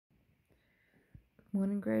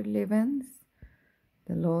Morning, grade 11s.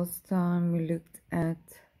 The last time we looked at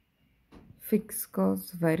fixed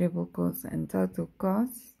costs, variable costs, and total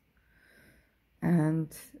costs, and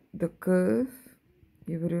the curve,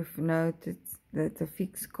 you would have noticed that the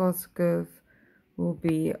fixed cost curve will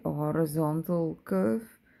be a horizontal curve,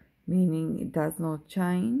 meaning it does not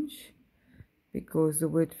change because the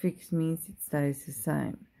word fixed means it stays the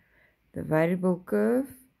same. The variable curve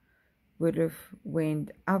would have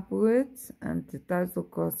went upwards, and the total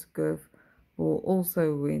cost curve will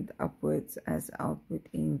also went upwards as output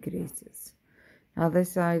increases. Now they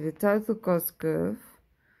say the total cost curve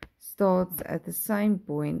starts at the same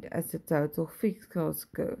point as the total fixed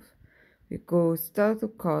cost curve, because total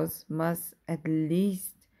costs must at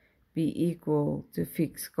least be equal to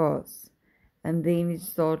fixed costs, and then it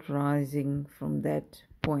starts rising from that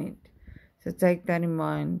point. So take that in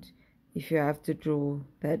mind if you have to draw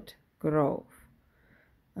that graph.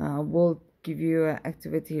 We'll give you an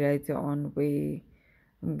activity later on where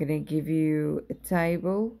I'm going to give you a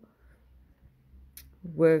table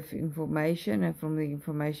with information, and from the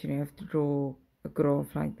information you have to draw a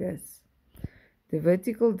graph like this. The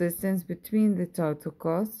vertical distance between the total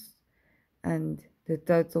costs and the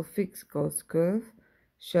total fixed cost curve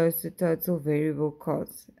shows the total variable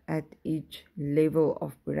costs at each level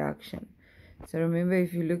of production. So remember,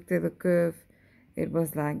 if you looked at the curve, it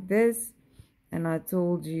was like this, and I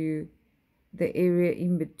told you the area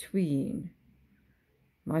in between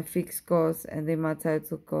my fixed cost and then my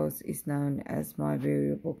total cost is known as my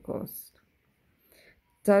variable cost.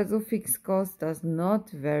 Total fixed cost does not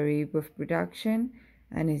vary with production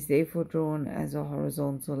and is therefore drawn as a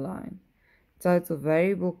horizontal line. Total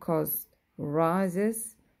variable cost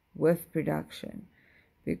rises with production,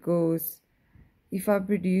 because if I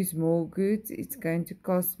produce more goods, it's going to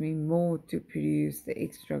cost me more to produce the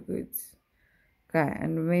extra goods. Okay,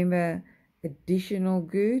 and remember, additional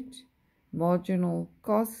good, marginal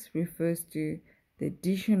cost refers to the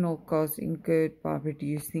additional cost incurred by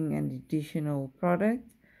producing an additional product,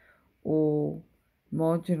 or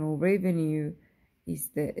marginal revenue is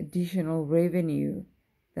the additional revenue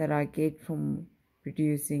that I get from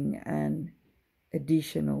producing an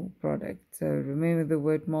additional product. So remember, the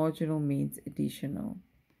word marginal means additional.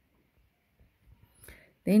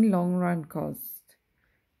 Then long run cost.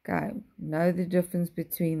 Okay, know the difference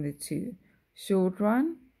between the two. Short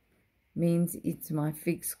run means it's my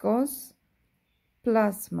fixed cost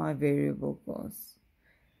plus my variable cost.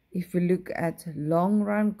 If we look at long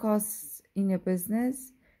run costs in a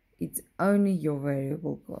business, it's only your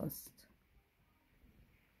variable cost.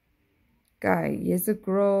 Okay, here's a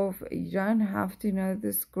graph. You don't have to know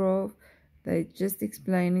this graph. They just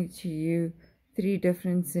explain it to you. 3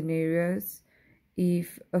 different scenarios.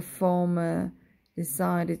 If a farmer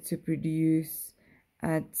decided to produce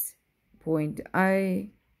at point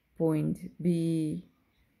A, point B,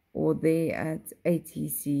 or there at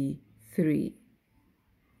ATC 3.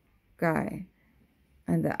 Okay,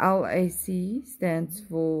 and the LAC stands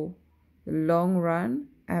for the long run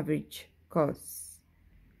average costs.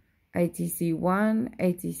 ATC 1,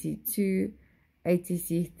 ATC 2,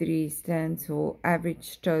 ATC 3 stands for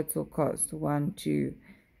average total cost 1, 2,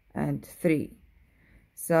 and 3.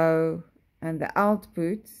 So, and the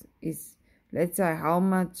output is, let's say, how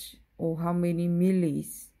much or how many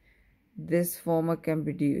millis this farmer can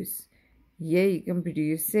produce. Here you can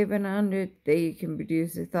produce 700, there you can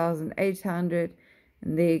produce 1,800,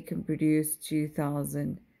 and there you can produce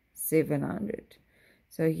 2,700.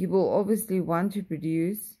 So he will obviously want to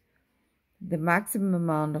produce the maximum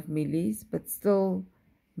amount of millis, but still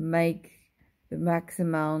make the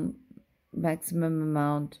maximum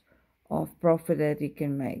amount of profit that he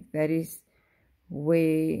can make. That is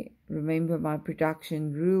where, remember my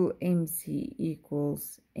production rule, MC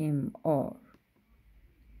equals MR.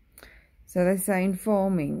 So they say in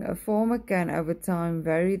farming, a farmer can over time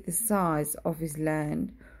vary the size of his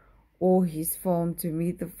land or his farm to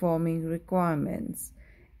meet the farming requirements.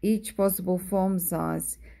 Each possible farm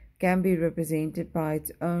size can be represented by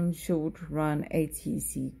its own short-run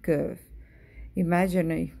ATC curve.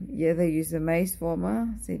 Imagine here they use a maize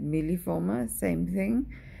farmer, said milli farmer, same thing,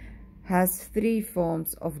 has 3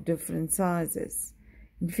 farms of different sizes.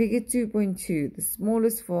 In figure 2.2, the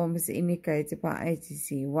smallest farm is indicated by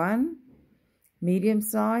ATC 1, medium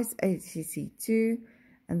size ATC 2,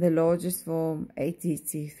 and the largest farm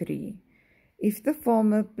ATC 3. If the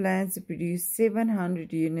farmer plans to produce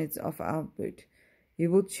 700 units of output, you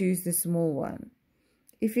will choose the small one.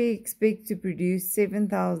 If you expect to produce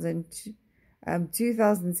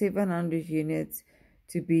 2,700 units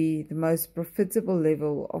to be the most profitable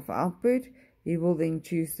level of output, you will then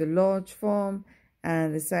choose the large farm,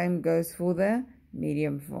 and the same goes for the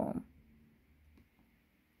medium form.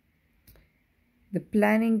 The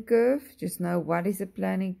planning curve, just know what is a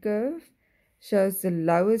planning curve, shows the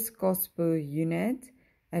lowest cost per unit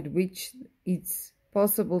at which it's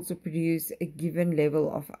possible to produce a given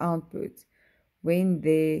level of output when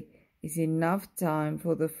there is enough time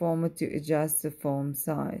for the farmer to adjust the farm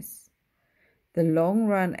size. The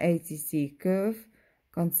long-run ATC curve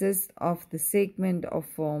consists of the segment of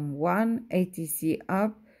farm 1 ATC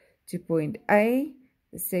up to point A,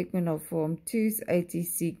 the segment of farm 2's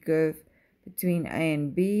ATC curve between A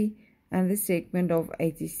and B, and the segment of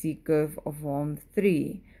ATC curve of farm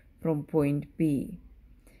 3 from point B.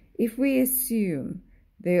 If we assume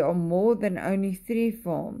there are more than only 3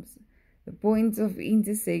 farms, the points of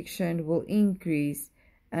intersection will increase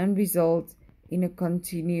and result in a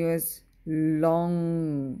continuous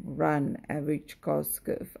long-run average cost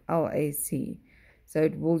curve, LAC. So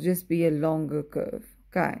it will just be a longer curve.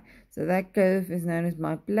 Okay, so that curve is known as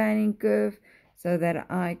my planning curve, so that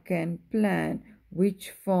I can plan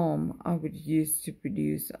which farm I would use to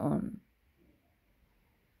produce on.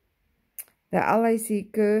 The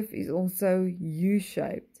LAC curve is also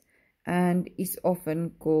U-shaped and is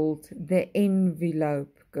often called the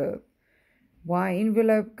envelope curve. Why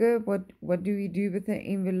envelope curve? What do we do with the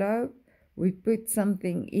envelope? We put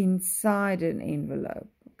something inside an envelope.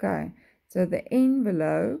 Okay, so the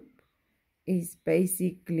envelope is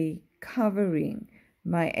basically covering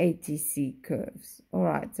my ATC curves.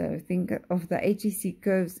 Alright, so think of the ATC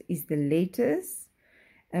curves is the letters,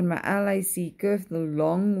 and my LAC curve, the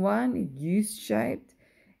long one, U-shaped,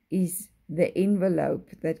 is the envelope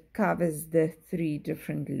that covers the 3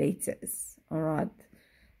 different letters. Alright,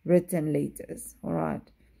 written letters.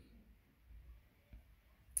 Alright.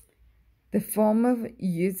 The farmer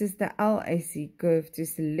uses the LAC curve to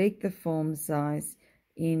select the farm size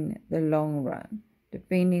in the long run,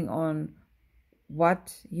 depending on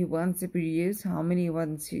what he wants to produce, how many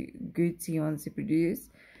goods he wants to produce,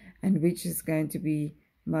 and which is going to be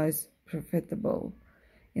most profitable.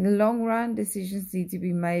 In the long run, decisions need to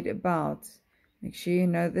be made about, make sure you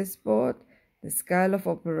know this part, the scale of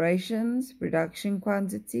operations, production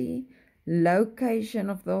quantity, location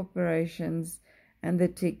of the operations, and the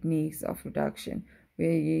techniques of production.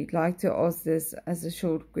 We'd like to ask this as a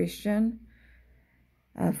short question.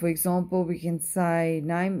 For example, we can say,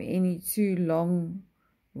 name any 2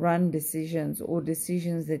 long-run decisions or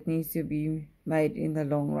decisions that need to be made in the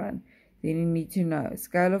long run. Then you need to know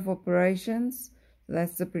scale of operations, so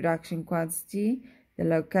that's the production quantity, the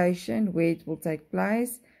location, where it will take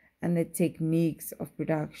place, and the techniques of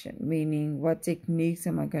production, meaning what techniques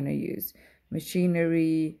am I going to use?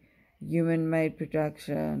 Machinery, human-made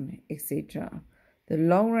production, etc. The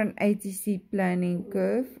long-run ATC planning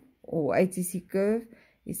curve or ATC curve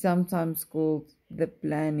is sometimes called the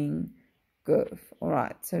planning curve.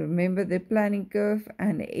 Alright, so remember the planning curve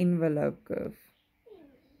and the envelope curve.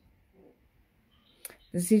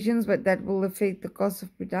 Decisions that will affect the cost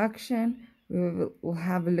of production, we'll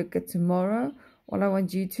have a look at tomorrow. All I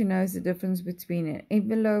want you to know is the difference between an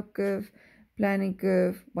envelope curve, planning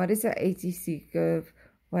curve, what is an ATC curve,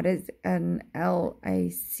 what is an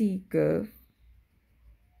LAC curve.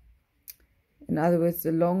 In other words,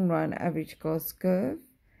 the long run average cost curve,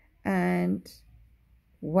 and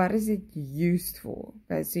what is it used for?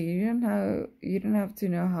 Okay, so you don't have to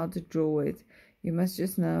know how to draw it. You must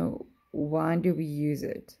just know why do we use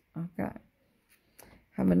it. Okay.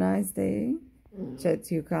 Have a nice day. Chat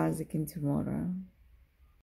to you guys again tomorrow.